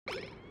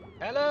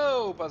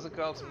Hello, boys and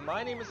girls,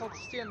 my name is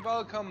Oxygen and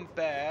welcome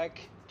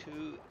back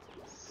to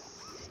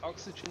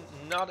Oxygen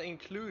Not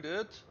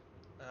Included,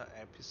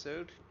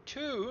 episode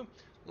 2.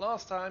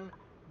 Last time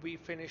we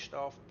finished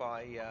off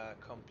by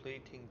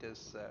completing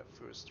this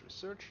first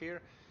research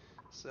here,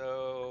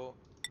 so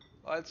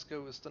let's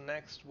go with the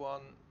next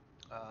one,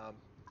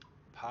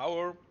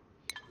 power.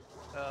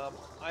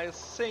 I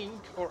think,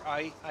 or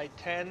I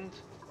tend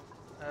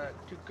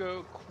to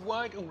go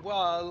quite a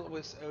while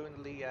with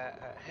only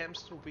a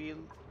hamster wheel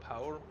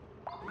power.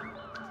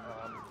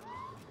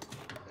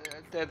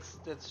 That's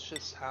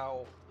just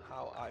how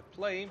I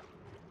play.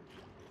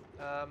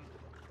 Um,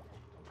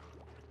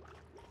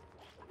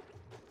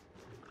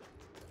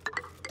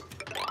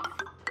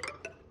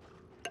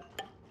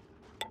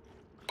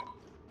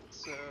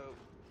 so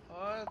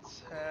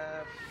let's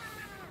have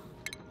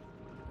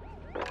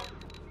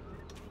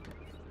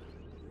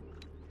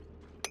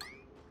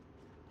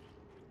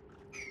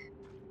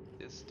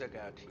this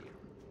dugout here.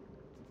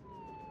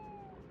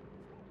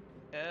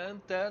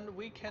 And then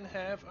we can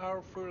have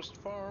our first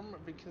farm,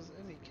 because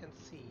as you can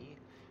see,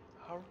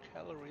 our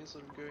calories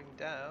are going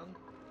down.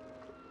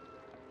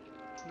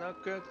 It's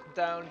not good.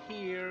 Down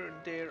here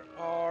there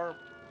are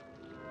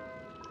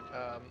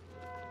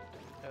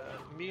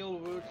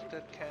mealwood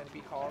that can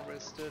be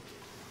harvested.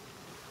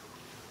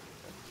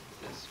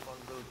 This one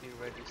will be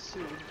ready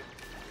soon,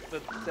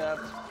 but that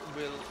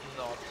will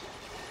not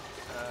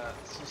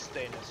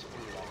sustain us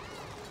for long.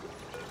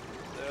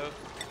 So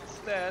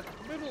instead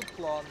we will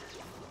plant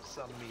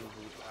some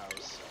mealwood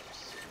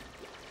ourselves.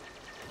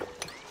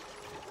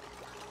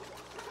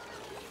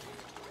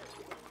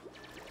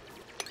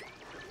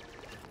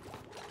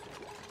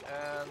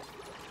 And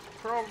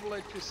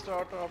probably to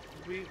start off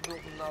we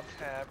will not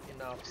have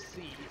enough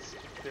seeds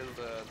to fill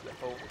the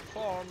whole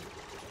farm,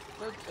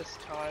 but as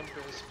time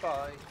goes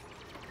by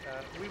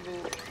we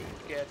will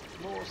get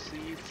more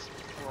seeds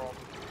from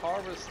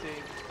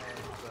harvesting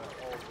and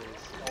all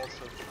this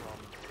also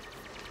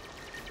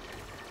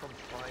from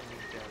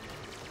finding them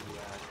in the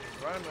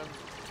environment.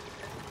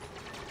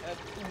 At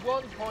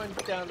one point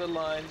down the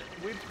line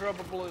we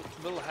probably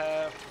will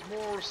have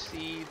more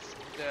seeds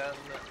than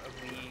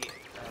we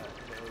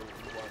know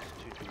what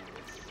to do with.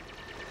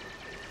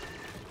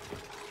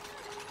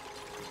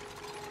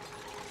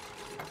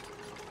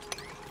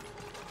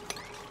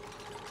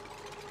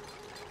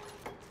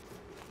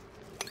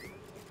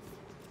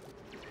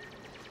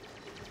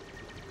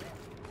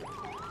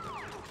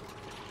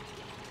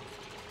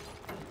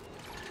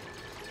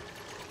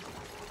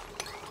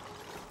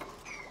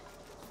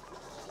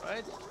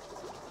 Right?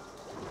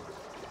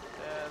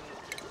 Then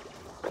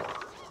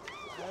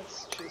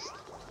let's just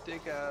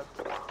dig out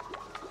a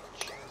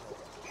channel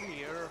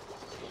here.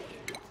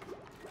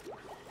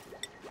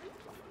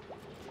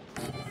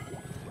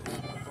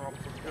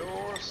 Proper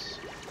doors.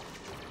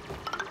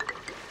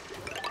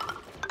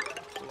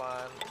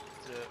 Plant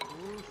the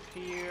roof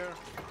here.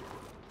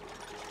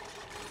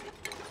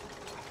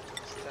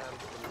 Stamp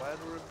the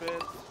ladder a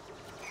bit.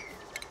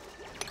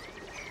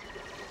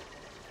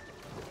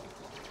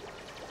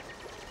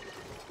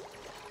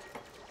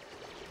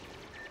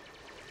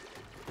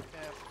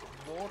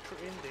 Water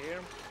in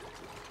there,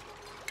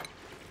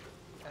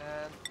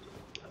 and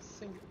I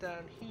think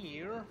down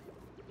here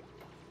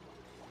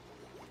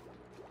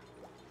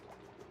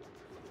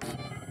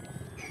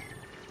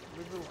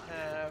we will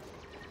have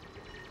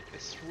a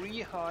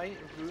 3 high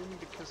room,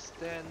 because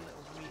then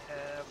we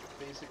have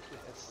basically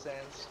a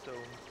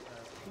sandstone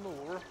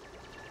floor.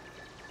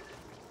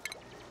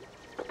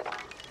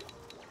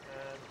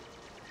 And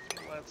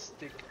let's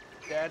dig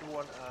that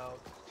one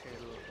out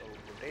till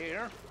over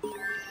there.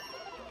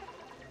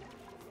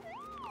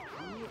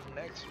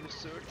 Next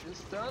research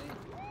is done,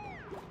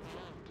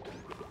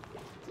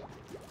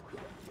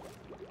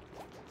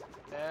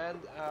 and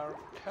our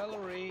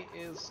calorie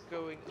is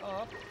going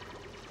up.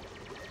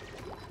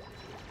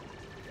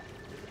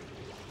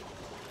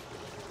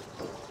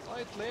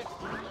 Slightly.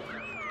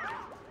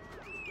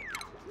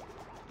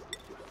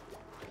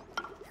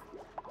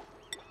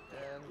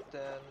 And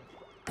then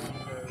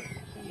under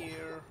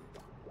here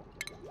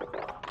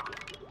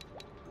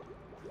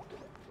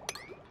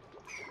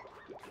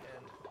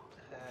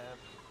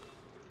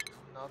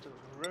another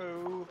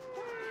row.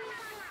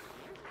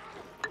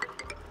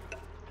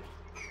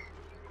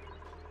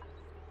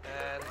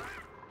 And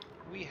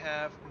we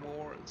have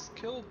more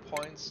skill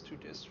points to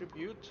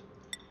distribute,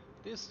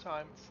 this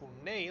time for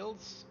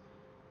nails.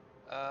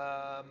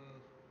 I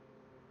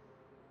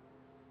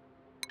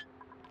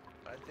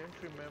don't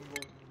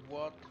remember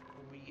what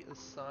we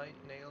assigned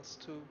nails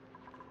to.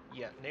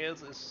 Yeah,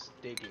 nails is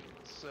digging,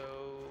 so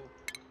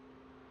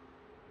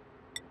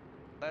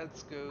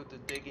let's go the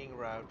digging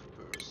route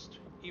first.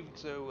 Even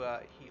though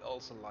he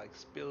also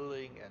likes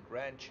building and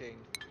ranching,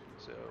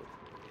 so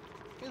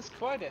he's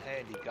quite a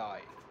handy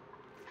guy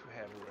to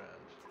have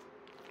around.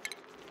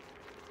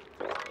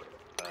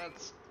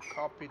 Let's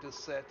copy the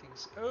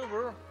settings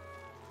over.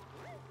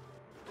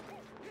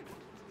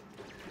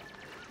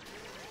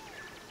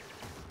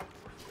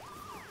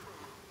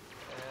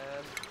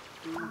 And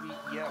do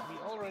we yeah, we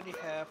already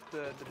have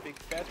the big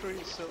battery,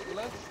 so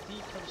let's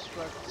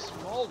deconstruct the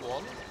small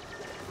one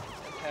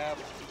and have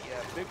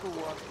the bigger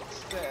one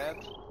instead,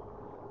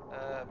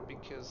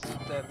 because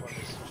that one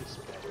is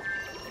just better.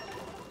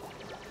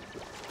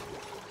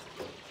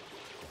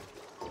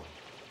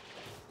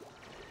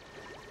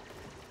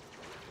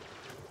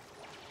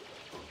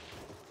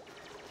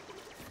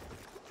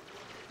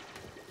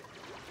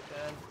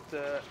 And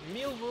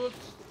mealwood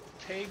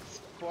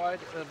takes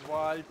quite a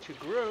while to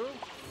grow,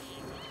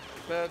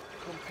 but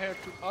compared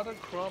to other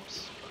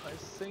crops, I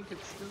think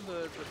it's still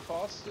the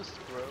fastest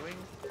growing,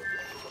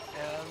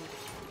 and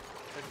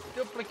a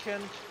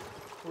duplicant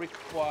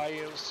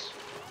requires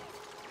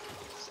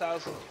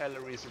 1,000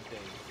 calories a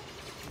day,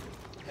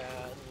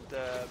 and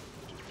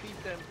to feed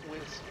them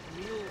with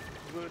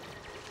mealwood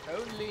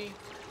only,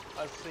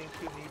 I think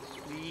you need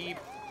 3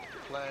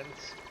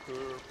 plants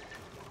per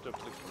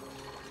duplicant.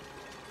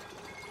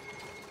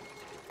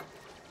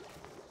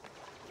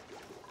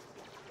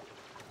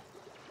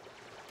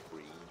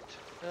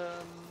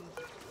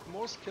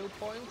 More skill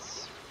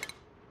points.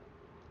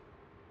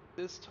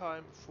 This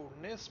time for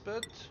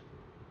Nisbet.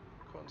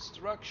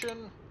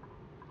 Construction.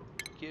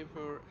 Give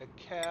her a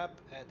cap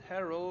and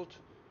Herald,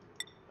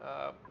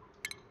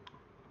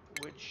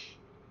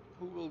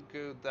 who will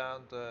go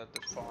down the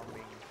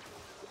farming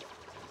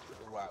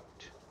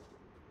route.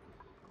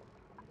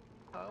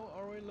 How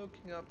are we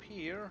looking up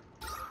here?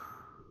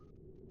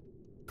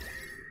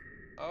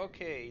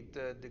 Okay,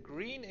 the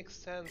green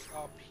extends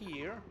up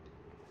here,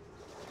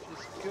 which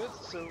is good,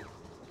 so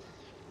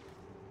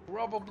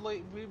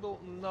probably we will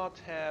not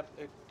have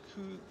a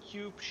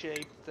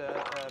cube-shaped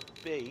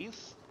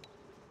base,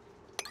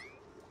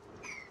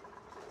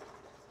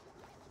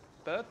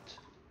 but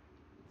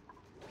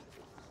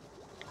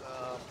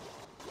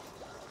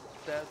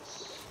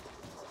that's,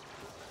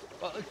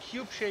 well,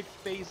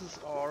 cube-shaped bases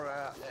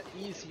are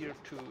easier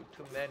to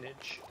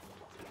manage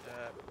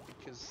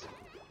because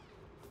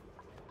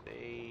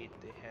they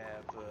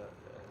have a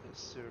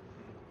certain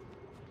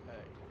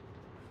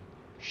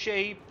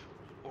shape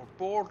or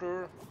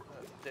border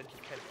that you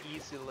can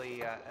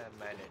easily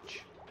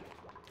manage,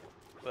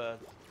 but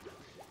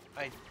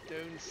I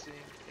don't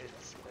think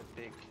it's a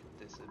big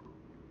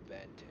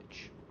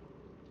disadvantage.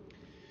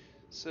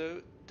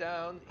 So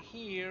down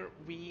here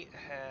we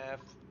have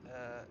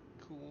a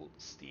cool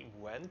steam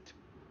vent,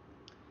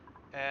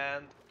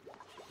 and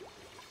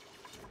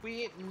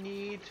we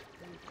need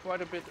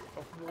quite a bit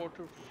of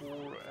water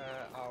for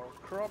our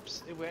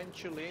crops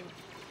eventually,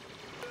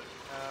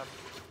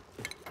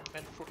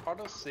 and for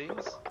other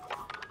things,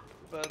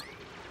 but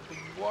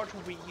the water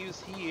we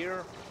use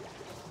here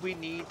we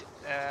need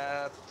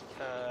at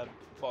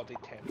body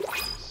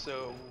temperature,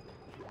 so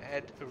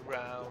at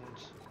around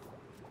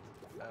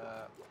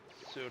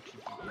 30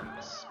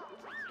 degrees.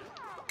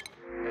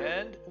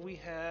 And we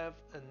have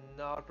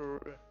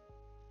another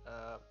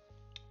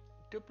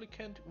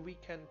duplicant we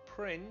can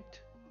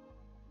print,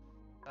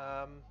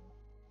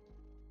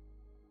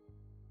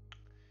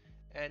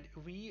 and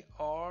we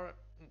are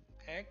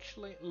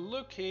actually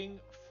looking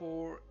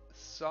for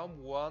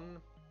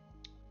someone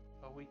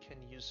we can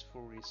use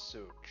for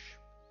research,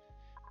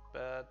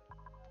 but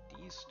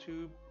these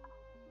two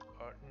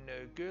are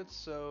no good,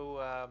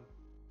 so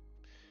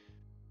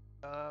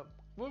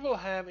we will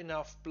have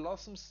enough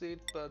blossom seed,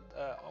 but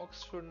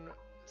oxford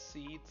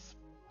seeds,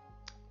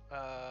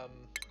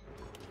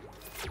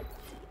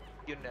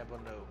 you never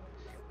know.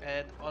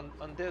 And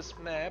on this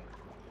map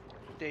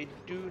they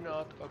do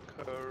not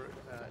occur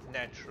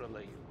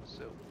naturally,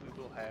 so we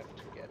will have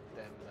to get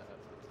them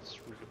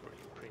through the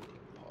printing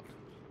pot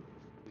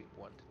if we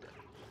want them.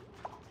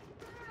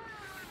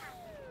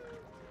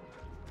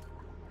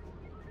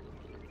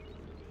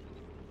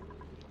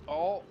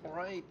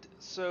 Alright,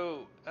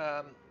 so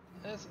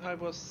as I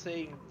was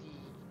saying,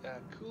 the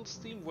cool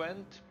steam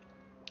vent,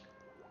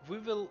 we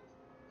will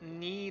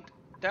need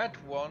that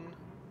one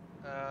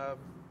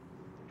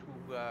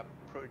to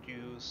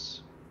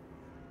produce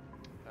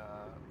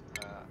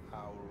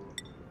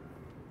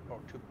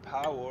to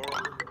power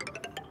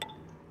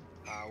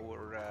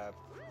our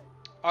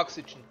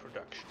oxygen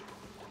production,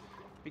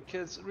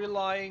 because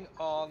relying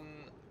on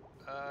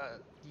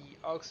the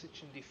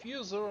oxygen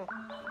diffuser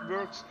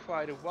works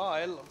quite a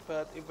while,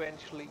 but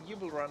eventually you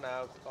will run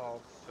out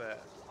of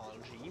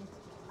algae,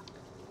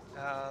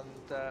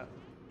 and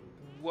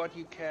what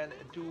you can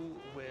do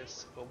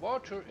with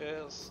water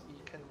is you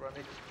can run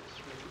it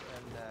through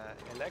an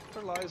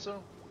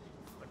electrolyzer,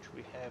 which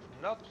we have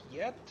not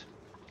yet,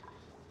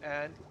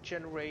 and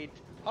generate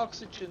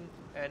oxygen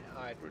and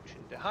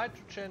hydrogen. The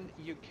hydrogen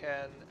you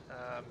can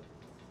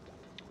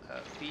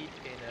feed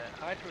in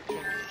a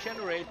hydrogen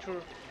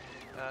generator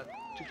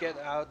to get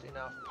out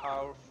enough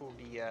power for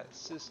the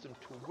system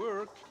to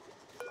work,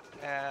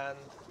 and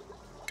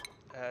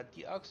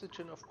the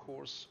oxygen, of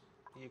course,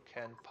 you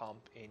can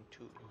pump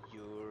into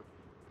your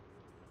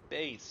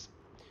base.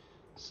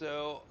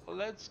 So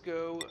let's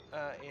go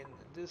in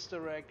this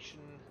direction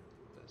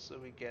so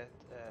we get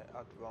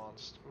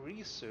advanced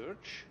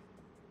research,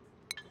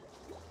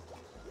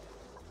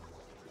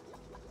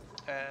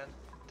 and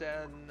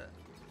then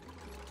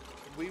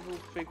we will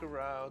figure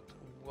out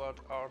what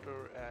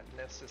other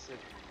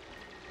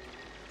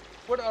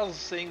what other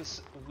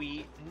things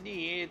we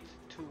need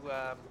to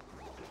have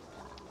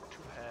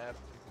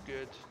a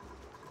good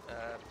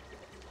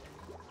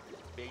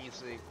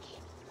basic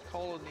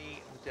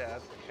colony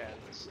that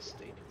can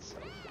sustain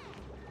itself.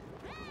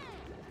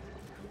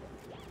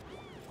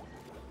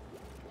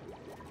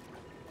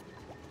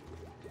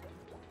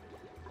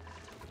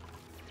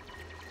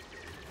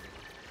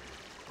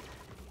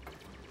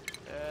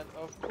 And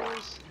of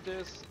course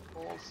this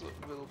also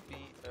will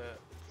be a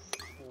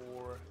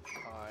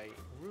 4i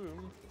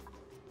room.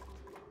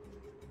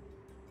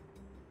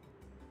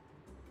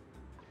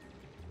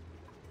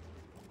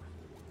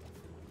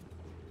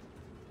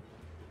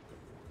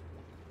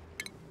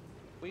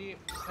 We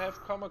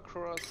have come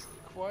across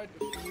quite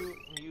a few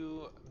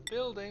new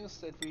buildings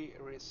that we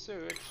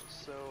researched,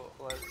 so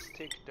let's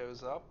take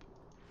those up.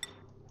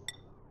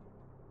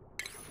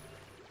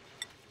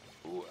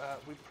 Ooh,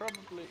 we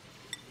probably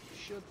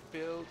should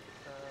build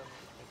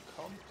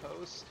a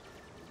compost.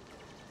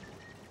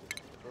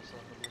 Goes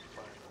on the wood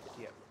fire.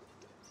 Yeah.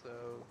 So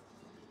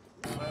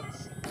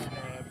let's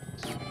have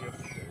 3 of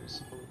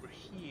those over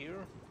here.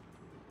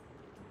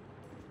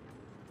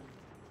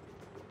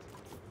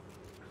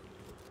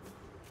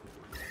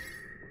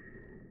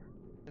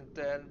 And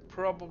then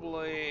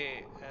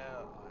probably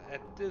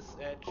at this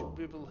edge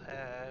we will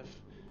have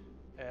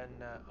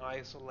an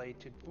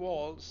isolated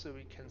wall so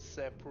we can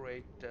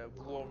separate the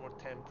warmer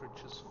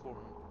temperatures from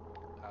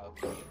out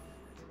here.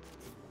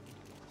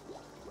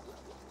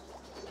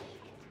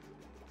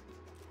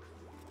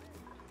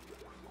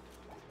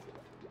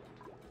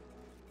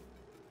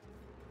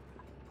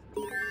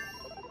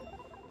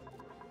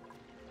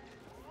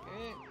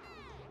 Okay.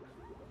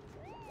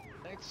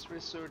 Next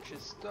research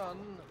is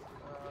done.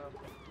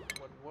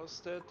 What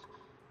was that?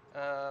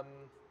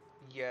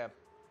 Yeah,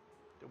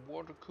 the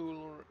water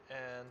cooler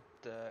and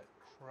the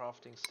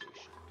crafting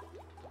station.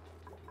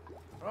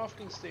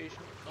 Crafting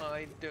station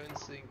I don't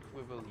think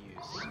we will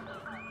use,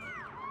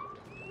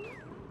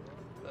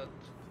 but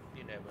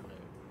you never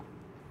know.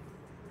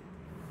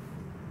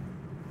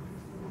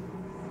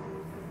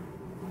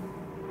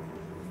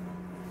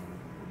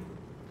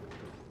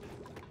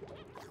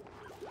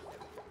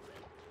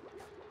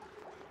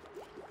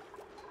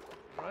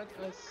 Right,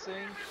 I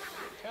think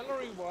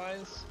calorie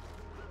wise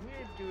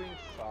we're doing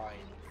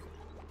fine.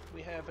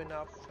 We have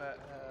enough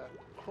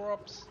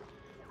crops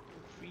to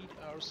feed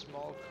our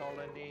small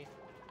colony,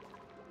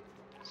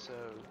 so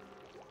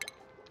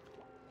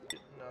should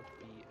not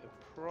be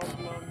a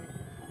problem.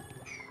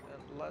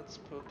 And let's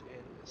put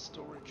in a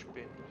storage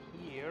bin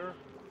here,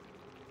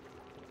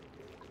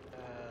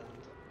 and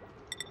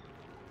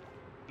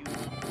you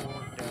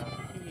more down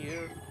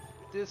here.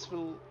 This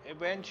will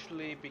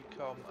eventually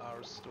become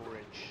our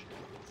storage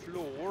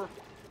floor.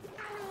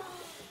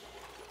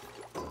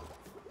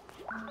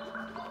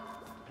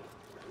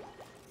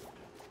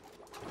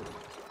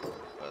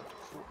 But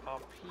for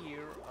up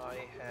here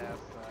I have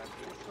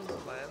different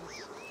plants.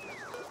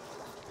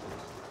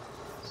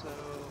 So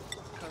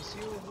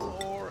consumable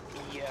ore,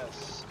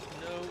 yes.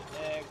 No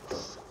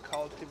eggs,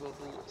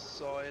 cultivable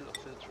soil,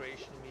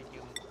 filtration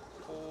medium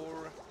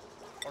ore,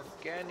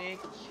 organic.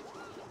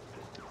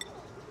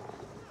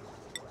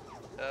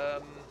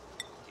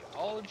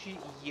 Algae,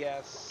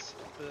 yes,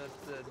 but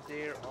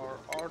there are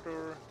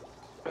other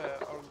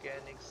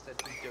organics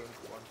that we don't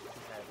want to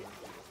have in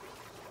here.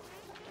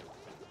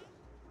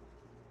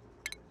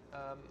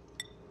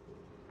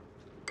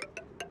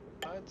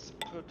 Let's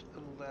put a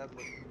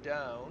level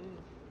down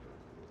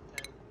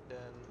and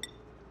then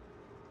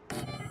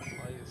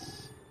place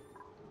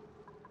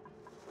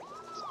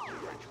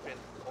storage bin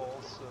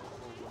also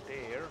over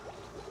there.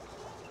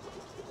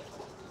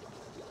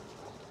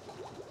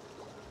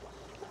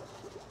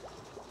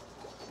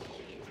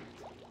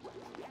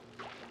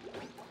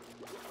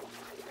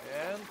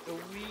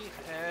 We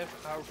have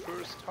our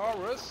first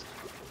harvest,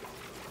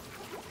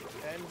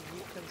 and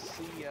you can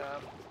see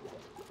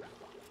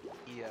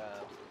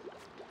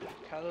the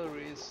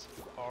calories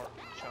are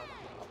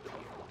jumping up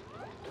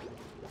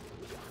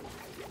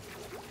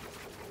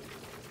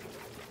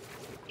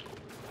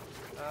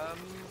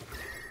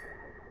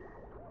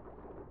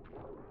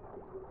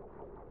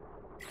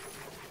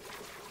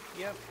here.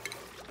 Yep.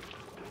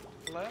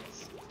 Let's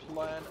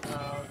plan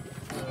out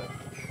the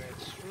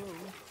next room.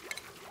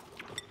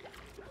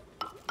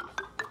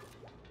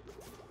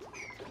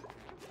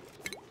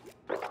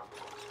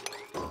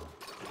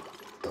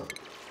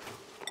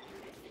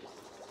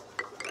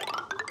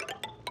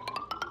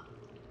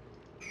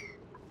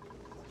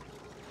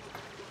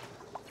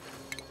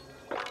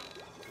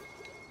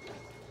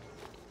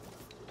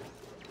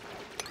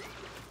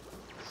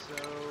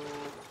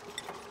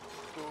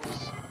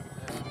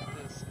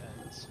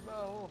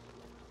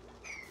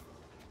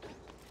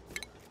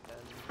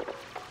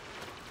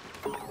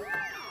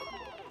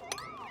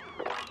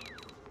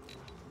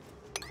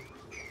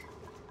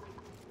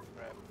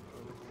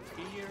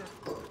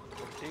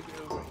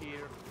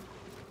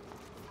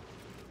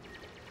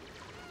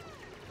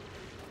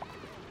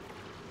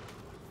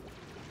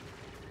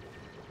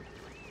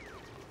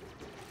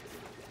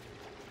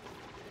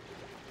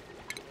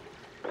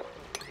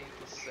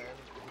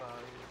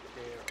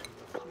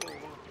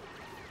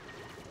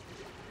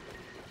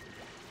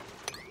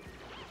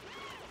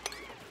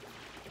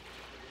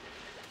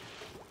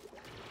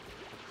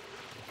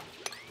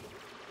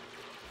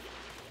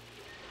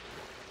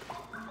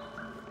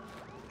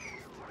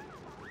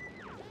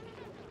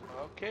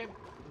 Okay,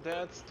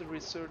 that's the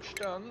research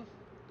done.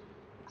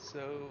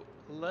 So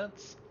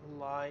let's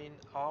line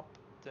up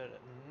the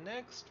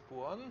next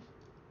one,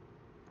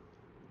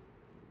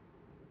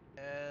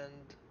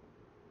 and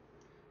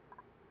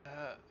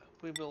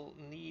we will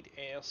need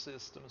air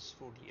systems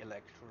for the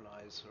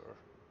electrolyzer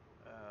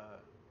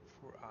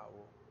for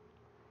our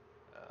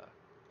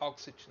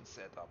oxygen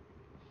setup.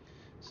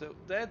 So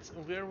that's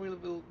where we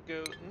will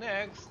go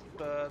next,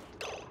 but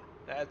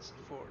that's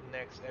for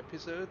next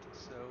episode.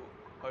 So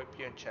hope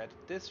you enjoyed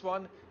this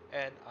one,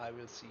 and I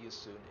will see you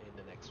soon in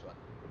the next one.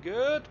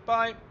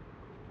 Goodbye!